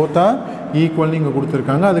எனர்ஜி போத்தா ஈக்குவல்னு இங்கே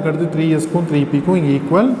கொடுத்துருக்காங்க. அதுக்கடுத்து 3sக்கும் 3pக்கும் இங்கே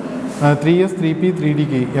ஈக்குவல், 3s 3p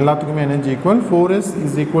 3dக்கு எல்லாத்துக்குமே energy equal. 4s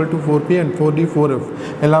is equal to 4p and 4d 4f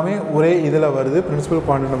எல்லாமே ஒரே இதில் வருது, பிரின்சிபல்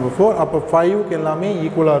குவாண்டம் நம்பர் 4. அப்போ 5க்கு எல்லாமே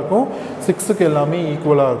ஈக்குவலாக இருக்கும், 6க்கு எல்லாமே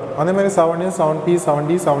ஈக்குவலாக இருக்கும். அதேமாதிரி 7s 7p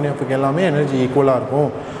 7d 7fக்கு எல்லாமே எனர்ஜி ஈக்குவலாக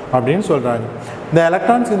இருக்கும் அப்படின்னு சொல்கிறாங்க. The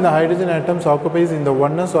electrons in the hydrogen atoms occupies in the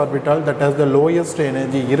 1s orbital that has the lowest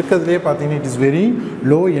energy. இருக்கிறதுலே பார்த்தீங்கன்னா it is very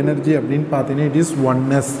low energy அப்படின்னு பார்த்தீங்கன்னா it is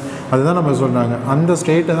 1s. அதுதான் நம்ம சொல்கிறாங்க. அந்த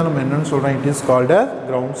ஸ்டேட்டை தான் நம்ம என்னென்னு சொல்கிறோம், it is called as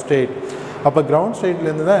ground state. அப்போ கிரவுண்ட்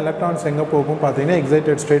ஸ்டேட்லேருந்து தான் எலக்ட்ரான்ஸ் எங்கே போகும் பார்த்தீங்கன்னா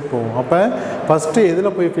எக்ஸைட்டட் ஸ்டேட் போகும். அப்போ ஃபஸ்ட்டு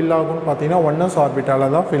எதில் போய் ஃபில் ஆகும்னு பார்த்தீங்கன்னா 1s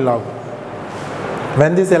ஆர்பிட்டாலில் தான் ஃபில் ஆகும்.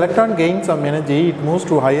 When this electron gains some energy, it moves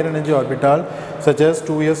to higher energy orbital such as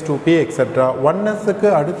 2s 2p etc. 1sக்கு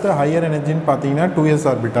அடுத்த higher energyன்னு பார்த்தீங்கன்னா 2s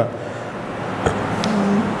orbital.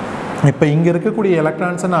 இப்போ இங்கே இருக்கக்கூடிய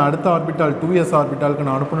எலக்ட்ரான்ஸை நான் அடுத்த ஆர்பிட்டால் 2s ஆர்பிட்டாலுக்கு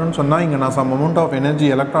நான் அனுப்பணும்னு சொன்னால் இங்கே நான் சம் அமௌண்ட் ஆஃப் எனர்ஜி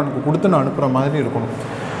எலக்ட்ரானுக்கு கொடுத்து நான் அனுப்புகிற மாதிரி இருக்கணும்.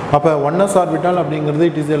 அப்போ 1s ஆர்பிட்டால் அப்படிங்கிறது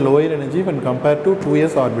it is a lower energy when compared to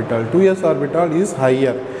 2s orbital. 2s orbital is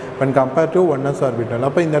higher when compared to 1s orbital.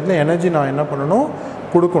 அப்போ இந்த இடத்துல எனர்ஜி நான் என்ன பண்ணணும்,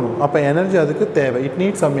 கொடுக்கணும். அப்போ எனர்ஜி அதுக்கு தேவை, it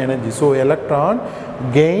need some energy. So electron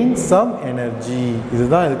gain some energy,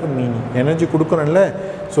 இதுதான் இதுக்கு meaning. Energy கொடுக்குறோம்ல,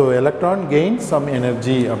 so electron gain some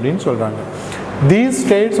energy அப்படின்னு சொல்கிறாங்க. These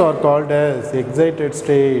states are called as excited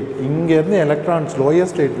state. இங்கேருந்து எலக்ட்ரான்ஸ் லோயர்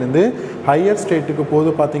ஸ்டேட்லேருந்து ஹையர் ஸ்டேட்டுக்கு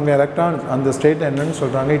போது பார்த்தீங்கன்னா எலக்ட்ரான்ஸ் அந்த ஸ்டேட் என்னன்னு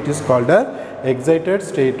சொல்கிறாங்க, it is called as excited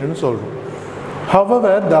stateன்னு சொல்கிறோம்.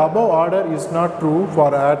 However, the above order is not true for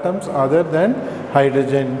atoms other than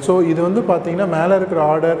hydrogen. So இது வந்து பார்த்தீங்கன்னா மேலே இருக்கிற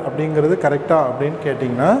ஆர்டர் அப்படிங்கிறது கரெக்டாக அப்படின்னு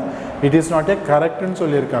கேட்டிங்கன்னா இட் இஸ் நாட் ஏ கரெக்டுன்னு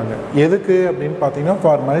சொல்லியிருக்காங்க. எதுக்கு அப்படின்னு பார்த்தீங்கன்னா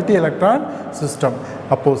ஃபார் மல்டி எலக்ட்ரான் சிஸ்டம்.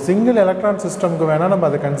 அப்போது சிங்கிள் எலக்ட்ரான் சிஸ்டம்க்கு வேணால் நம்ம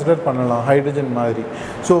அதை கன்சிடர் பண்ணலாம் ஹைட்ரஜன் மாதிரி.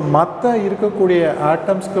 ஸோ மற்ற இருக்கக்கூடிய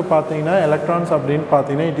ஆட்டம்ஸ்க்கு பார்த்தீங்கன்னா எலக்ட்ரான்ஸ் அப்படின்னு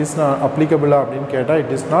பார்த்தீங்கன்னா இட் இஸ் நாட் அப்ளிகபிளா அப்படின்னு கேட்டால்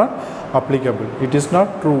it is not applicable, it is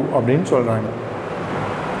not true அப்படின்னு சொல்கிறாங்க.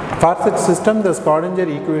 For such system, the Schrödinger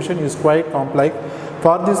equation is quite complex.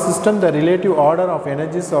 For this system, the relative order of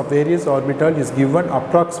energies of various orbitals is given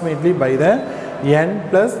approximately by the n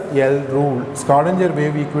plus L rule. Schrödinger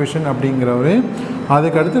wave equation அப்படிங்கிறவரு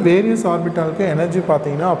அதுக்கு அடுத்து various ஆர்பிட்டாலுக்கு energy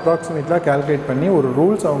பார்த்தீங்கன்னா அப்ராக்சிமேட்லாக calculate பண்ணி ஒரு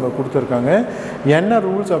rules அவங்க கொடுத்துருக்காங்க. என்ன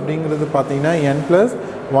rules அப்படிங்கிறது பார்த்தீங்கன்னா n plus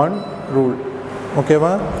 1 rule.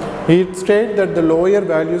 ஓகேவா? It states that the lower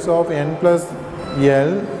values of n plus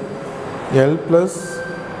L plus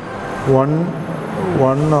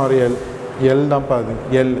 1 or L தான் பாது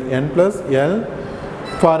n plus L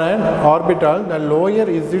for an orbital, the lower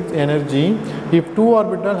is its energy. If two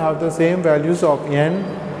orbitals have the same values of n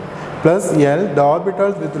plus L, the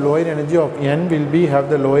orbitals with lower energy of n will have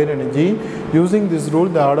the lower energy. Using this rule,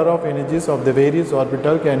 the order of energies of the various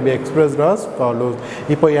orbital can be expressed as follows.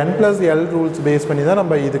 இப்போ n plus L rules base பண்ணி தான்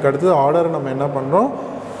நம்ம இதுக்கு அடுத்து ஆர்டரை நம்ம என்ன பண்ணுறோம்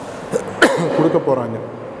கொடுக்க போகிறாங்க.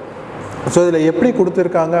 ஸோ இதில் எப்படி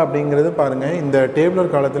கொடுத்துருக்காங்க அப்படிங்கிறது பாருங்கள், இந்த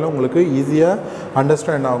டேபிளர் காலத்தில் உங்களுக்கு ஈஸியாக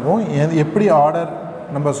அண்டர்ஸ்டாண்ட் ஆகும். எப்படி ஆர்டர்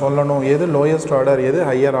நம்ம சொல்லணும், எது லோயஸ்ட் ஆர்டர் எது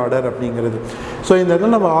ஹையர் ஆர்டர் அப்படிங்கிறது. ஸோ இந்த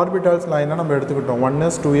இடத்துல நம்ம ஆர்பிட்டால்ஸ் லைனாக நம்ம எடுத்துக்கிட்டோம்.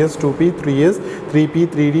 1s 2s 2p 3s 3p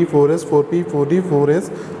 3d 4s 4p 4d 4s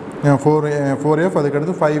 4f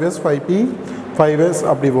அதுக்கடுத்து 5s 5p 5s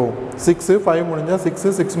அப்படி போகும். 6 5 முடிஞ்சால்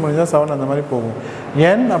 6 6 முடிஞ்சால் 7 அந்த மாதிரி போகும்.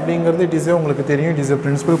 n அப்படிங்கிறது இட் இஸ் உங்களுக்கு தெரியும், it is a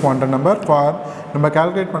principal quantum number. For நம்ம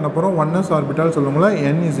கால்குலேட் பண்ண போகிறோம் 1s ஆர்பிட்டால் சொல்லுங்களா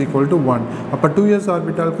n இஸ் ஈக்குவல் டு 1. அப்போ 2s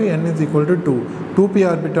ஆர்பிட்டாலுக்கு n is equal to 2, 2p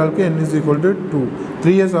ஆர்பிட்டாலுக்கு n is equal to 2,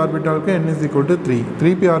 3s ஆர்பிட்டாலுக்கு n is equal to 3,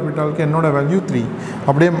 3p ஆர்பிட்டாலுக்கு என்னோட value 3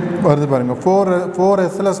 அப்படியே வருது பாருங்கள்.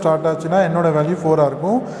 4sல start ஆச்சுன்னா என்னோட வேல்யூ 4ஆக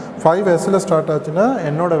இருக்கும், 5sல ஸ்டார்ட் ஆச்சுன்னா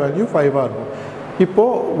என்னோட வேல்யூ 5ஆக இருக்கும்.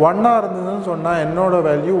 இப்போது 1ஆக இருந்ததுன்னு சொன்னால் என்னோட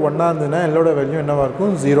வேல்யூ 1ஆக இருந்ததுன்னா என்னோட வேல்யூ என்னவாக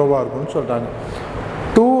இருக்கும் 0வாக இருக்கும்னு சொல்கிறாங்க.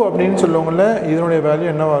 2 அப்படின்னு சொல்லுவாங்கள்ல, இதனுடைய வேல்யூ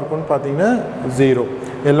என்னவாக இருக்கும்னு பார்த்தீங்கன்னா 0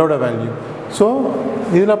 எல்லோட வேல்யூ. ஸோ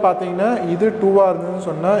இதில் பார்த்தீங்கன்னா இது 2ஆக இருந்ததுன்னு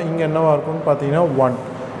சொன்னால் இங்கே என்னவாக இருக்கும்னு பார்த்தீங்கன்னா 1.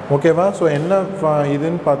 ஓகேவா? ஸோ என்ன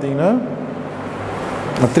இதுன்னு பார்த்தீங்கன்னா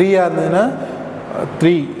 3ஆக இருந்ததுன்னா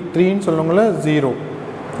 3ன்னு சொல்லுங்கள 0.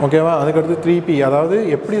 ஓகேவா? அதுக்கடுத்து 3p. அதாவது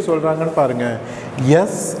எப்படி சொல்கிறாங்கன்னு பாருங்கள்.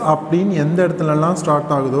 எஸ் அப்படின்னு எந்த இடத்துலலாம்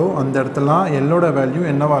ஸ்டார்ட் ஆகுதோ அந்த இடத்துலாம் எல்லோட வேல்யூ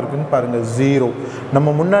என்னவாக இருக்குன்னு பாருங்கள், 0.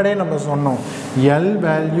 நம்ம முன்னாடியே நம்ம சொன்னோம் எல்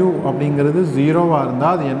வேல்யூ அப்படிங்கிறது 0வாக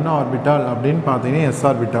இருந்தால் அது என்ன ஆர்பிட்டால் அப்படின்னு பார்த்தீங்கன்னா எஸ்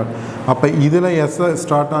ஆர்பிட்டால். அப்போ இதில் எஸ்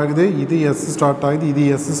ஸ்டார்ட் ஆகுது, இது எஸ் ஸ்டார்ட் ஆகுது, இது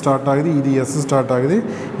எஸ் ஸ்டார்ட் ஆகுது, இது எஸ் ஸ்டார்ட் ஆகுது,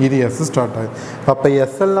 இது எஸ் ஸ்டார்ட் ஆகுது. அப்போ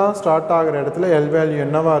எஸ்எல்லாம் ஸ்டார்ட் ஆகிற இடத்துல எல் வேல்யூ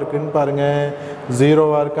என்னவாக இருக்குதுன்னு பாருங்கள்,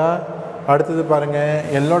 0வாக இருக்கா? அடுத்தது பாருங்கள்,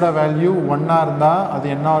 எல்லோட வேல்யூ 1ஆக இருந்தால் அது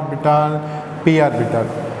என்ன ஆர்பிட்டால், பி ஆர்பிட்டால்.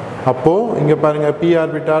 அப்போது இங்கே பாருங்கள் பி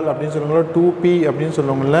ஆர்பிட்டால் அப்படின்னு சொல்லுங்களா, 2p அப்படின்னு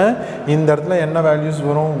சொல்லுவோம்ல, இந்த இடத்துல என்ன வேல்யூஸ்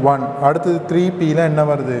வரும், 1. அடுத்தது 3pயில் என்ன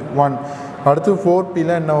வருது, 1. அடுத்தது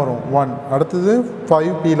 4pயில் என்ன வரும், 1. அடுத்தது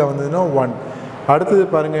 5pயில் வந்ததுன்னா 1. அடுத்தது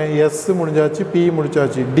பாருங்கள் எஸ் முடிஞ்சாச்சு, பி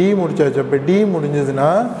முடிச்சாச்சு, டி முடிச்சாச்சு. அப்போ டி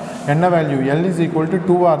முடிஞ்சதுன்னா என்ன value, L is equal to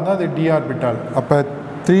 2ஆக இருந்தால் அது டி ஆர்பிட்டால். அப்போ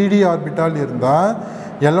 3d ஆர்பிட்டால் இருந்தால்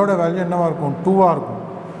எல்லோட வேல்யூ என்னவாக இருக்கும், 2ஆக இருக்கும்.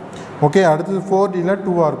 ஓகே, அடுத்தது 4dயில்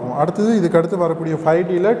 2ஆக இருக்கும். அடுத்தது இதுக்கு அடுத்து வரக்கூடிய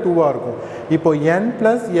 5dயில் 2ஆக இருக்கும். இப்போ n +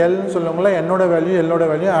 Lன்னு சொல்லுவாங்களா, என்னோட வேல்யூ எல்லோட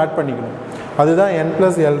வேல்யூ ஆட் பண்ணிக்கணும். அதுதான் n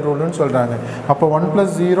 + L ரூல்னு சொல்கிறாங்க. அப்போ 1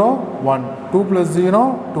 + 0 1, 2 + 0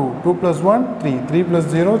 2, 2 + 1 3, 3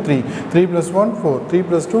 + 0 3, 3 + 1 4, 3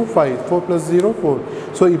 + 2 5, 4 + 0 4.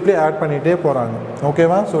 ஸோ இப்படி ஆட் பண்ணிகிட்டே போகிறாங்க.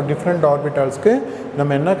 ஓகேவா? ஸோ டிஃப்ரெண்ட் ஆர்பிட்டால்ஸ்க்கு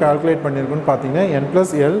நம்ம என்ன கால்குலேட் பண்ணியிருக்கோம்னு பார்த்தீங்கன்னா n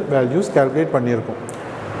 + L வேல்யூஸ் கால்குலேட் பண்ணியிருக்கோம்.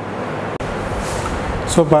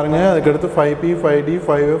 ஸோ பாருங்கள், அதுக்கடுத்து 5p 5d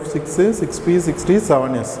 5f 6, 6p 6d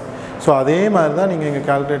 7s. So அதே மாதிரி தான் நீங்கள் இங்கே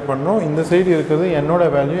கால்குலேட் பண்ணணும். இந்த சைடு இருக்கிறது என்னோட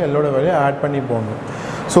வேல்யூ எல்லோட வேல்யூ ஆட் பண்ணி போடணும்.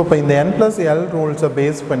 ஸோ இப்போ இந்த n + L ரூல்ஸை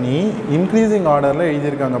பேஸ் பண்ணி இன்க்ரீசிங் ஆர்டரில்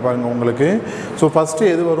எழுதியிருக்காங்க பாருங்கள் உங்களுக்கு. ஸோ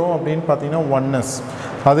ஃபஸ்ட்டு எது வரும் அப்படின்னு பார்த்தீங்கன்னா 1s.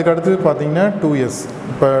 அதுக்கடுத்து பார்த்தீங்கன்னா 2s.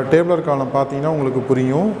 இப்போ டேபிளர் காலம் பார்த்தீங்கன்னா உங்களுக்கு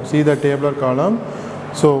புரியும். see the tabular column.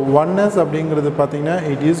 So 1s அப்படிங்கிறது பார்த்தீங்கன்னா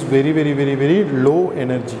it is very very very very low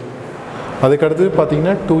energy. அதுக்கடுத்து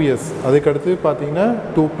பார்த்தீங்கன்னா 2s. அதுக்கடுத்து பார்த்தீங்கன்னா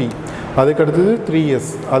 2p. அதுக்கடுத்தது 3s.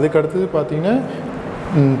 அதுக்கடுத்தது பார்த்தீங்கன்னா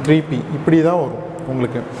 3p. இப்படி தான் வரும்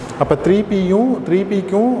உங்களுக்கு. அப்போ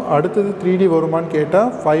 3pக்கும் அடுத்தது 3d வருமானு கேட்டால்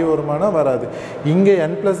 5 வருமானா வராது. இங்கே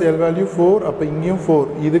n + L வேல்யூ 4, அப்போ இங்கேயும் 4.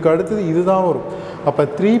 இதுக்கு அடுத்தது இதுதான் வரும். அப்போ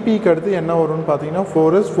 3pக்கு அடுத்து என்ன வரும்னு பார்த்தீங்கன்னா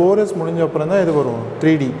 4s. 4s முடிஞ்ச அப்புறம் தான் இது வரும்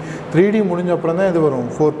 3d. 3d முடிஞ்ச அப்புறம் தான் இது வரும்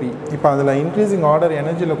 4p. இப்போ அதில் இன்க்ரீசிங் ஆர்டர்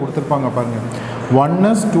எனர்ஜியில் கொடுத்துருப்பாங்க பாருங்கள்.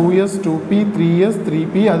 1s 2s 2p 3s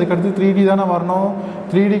 3p. அதுக்கடுத்து 3d தானே வரணும்.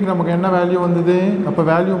 3dக்கு நமக்கு என்ன வேல்யூ வந்தது, அப்போ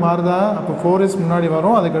வேல்யூ மாறுதா, அப்போ 4s முன்னாடி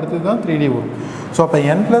வரும், அதுக்கடுத்து தான் 3d வரும். ஸோ அப்போ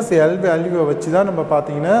n + L வேல்யூவை வச்சு தான் நம்ம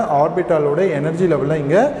பார்த்தீங்கன்னா ஆர்பிட்டாலோட எனர்ஜி லெவலில்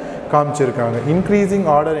இங்கே காமிச்சிருக்காங்க. இன்க்ரீசிங்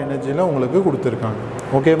ஆர்டர் எனர்ஜியில் உங்களுக்கு கொடுத்துருக்காங்க.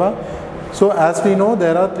 ஓகேவா? So as we know,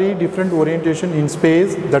 there are 3 different orientations in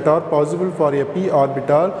space that are possible for a p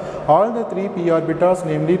orbital. All the 3 p orbitals,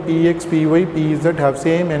 namely px, py, pz, have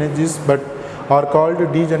same energies but are called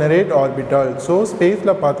degenerate orbitals. So space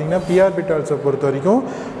la pathina p orbitals பொறுத்த வரைக்கும்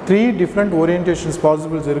 3 different orientations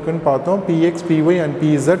possibles இருக்குன்னு பார்த்தோம். px, py and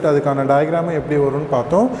pz. அதுக்கான diagram எப்படி வரும்னு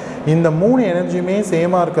பார்த்தோம். இந்த மூணு எனர்ஜியுமே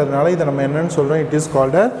சேமாக இருக்கிறதுனால இதை நம்ம என்னன்னு சொல்கிறோம், it is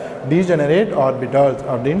called a degenerate orbitals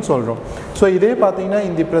அப்படின்னு சொல்கிறோம். ஸோ இதே பார்த்தீங்கன்னா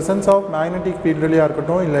இந்த ப்ரெசன்ஸ் ஆஃப் மேக்னெட்டிக் ஃபீல்டுலையாக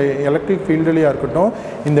இருக்கட்டும் இல்லை எலக்ட்ரிக் ஃபீல்டுலையாக இருக்கட்டும்,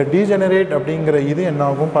 இந்த டீஜெனரேட் அப்படிங்கிற இது என்ன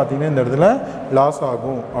ஆகும் பார்த்தீங்கன்னா இந்த இடத்துல லாஸ்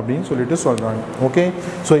ஆகும் அப்படின்னு சொல்லிட்டு சொல்கிறாங்க. ஓகே,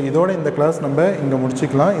 ஸோ இதோட இந்த கிளாஸ் நம்ம இங்கே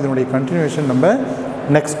முடிச்சுக்கலாம். இதனுடைய கண்டினியூஷன் நம்ம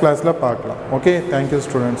நெக்ஸ்ட் கிளாஸில் பார்க்கலாம். Okay, thank you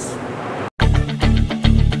students.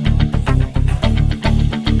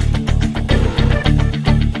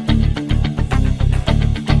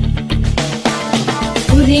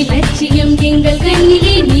 ஒரே லட்சியம் எங்கள்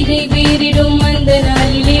கண்ணிலே நிறைவேறிடும் அந்த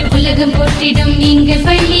நாளிலே உலகம் போற்றிடும் எங்கள்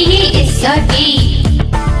பள்ளியே SRK.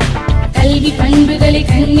 கல்வி பண்புகளை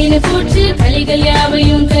கண்ணின போற்று கலைகள்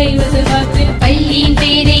யாவையும் கைவசமாக்கு பள்ளியின்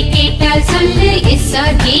பெயரை கேட்டால் சொல்லு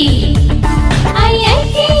SRK.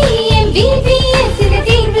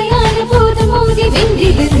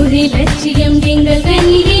 ஒரே லட்சியம் எங்கள்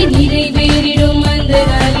கண்ணிலே நிறைவேறிடும் அந்த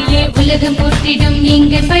நாளிலே உலகம் போற்றிடும்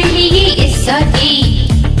எங்கள் பள்ளியே SRK.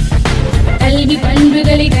 கல்வி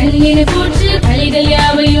பண்புகளை கண்ணின போற்று கலைகள்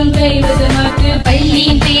யாவையும் கைவசமாக்கு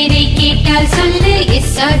பள்ளியின் பெயரை கேட்டால் சொல்லு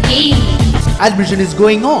SRK. Admission is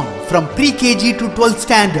going on from pre-KG to 12th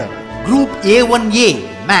standard. Group A1A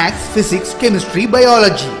Maths, Physics, Chemistry,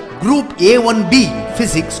 Biology. Group A1B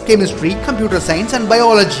Physics, Chemistry, Computer Science and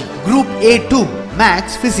Biology. Group A2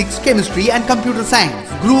 Maths, Physics, Chemistry and Computer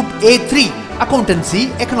Science. Group A3 Accountancy,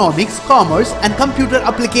 Economics, Commerce and Computer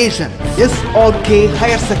Application. SRK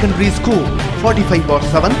Higher Secondary School,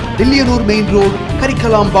 45/7, Dillianur Main Road,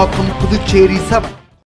 Karikalambakkam, Puducherry 7.